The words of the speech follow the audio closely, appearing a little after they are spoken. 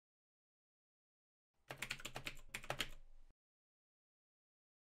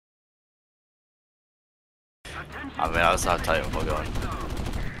I mean, I also have Titanfall going.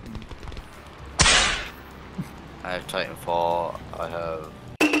 I have Titanfall, I have...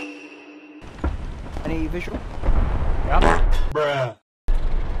 Any visual? Yep. Bruh.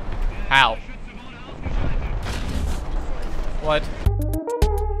 How? What?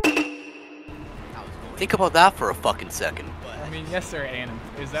 Think about that for a fucking second. I mean, yes sir, Anon.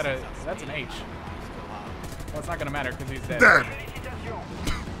 Is that a... that's an H. Well, it's not gonna matter because he's dead. Dead.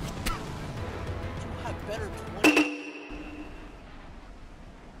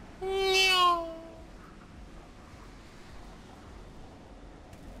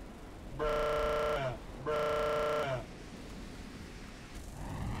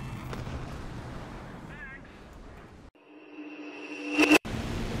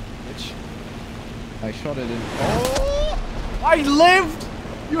 I shot it in. Oh! I lived!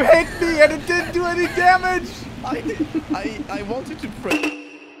 You hit me and it didn't do any damage! I wanted to press.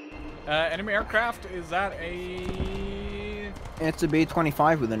 Enemy aircraft, is that a... It's a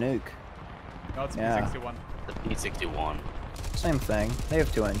B-25 with a nuke. No, it's a Yeah. B-61. The P-61. Same thing. They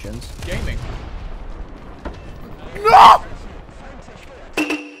have 2 engines. Gaming. No!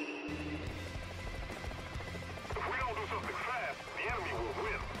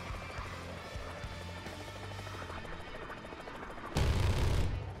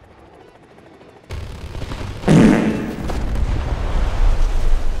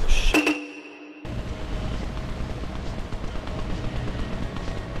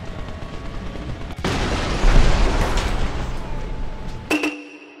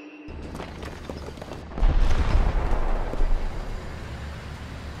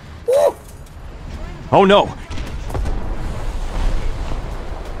 Oh no!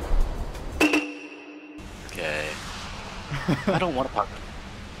 Okay. I don't want to park.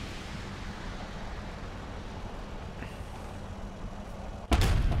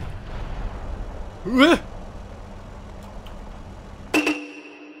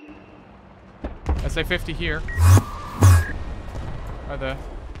 SA-50 here. Are the...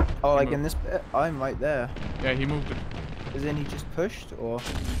 Oh, like in this bit? I'm right there. Yeah, he moved it. Is in he just pushed, or?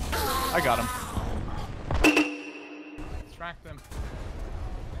 I got him. Distract them.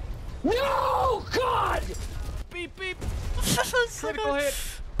 No! God! Beep beep! Critical hit!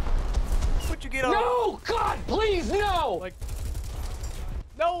 What'd you get on? No! God, please, no! Like...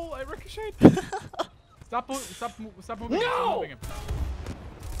 No! I ricocheted! Stop moving! Stop moving! No! Stop moving him.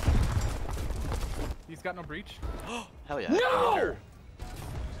 He's got no breach. Hell yeah. No!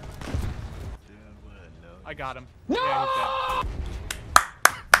 I got him. No! Yeah,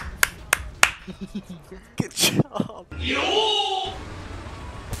 Good job. You!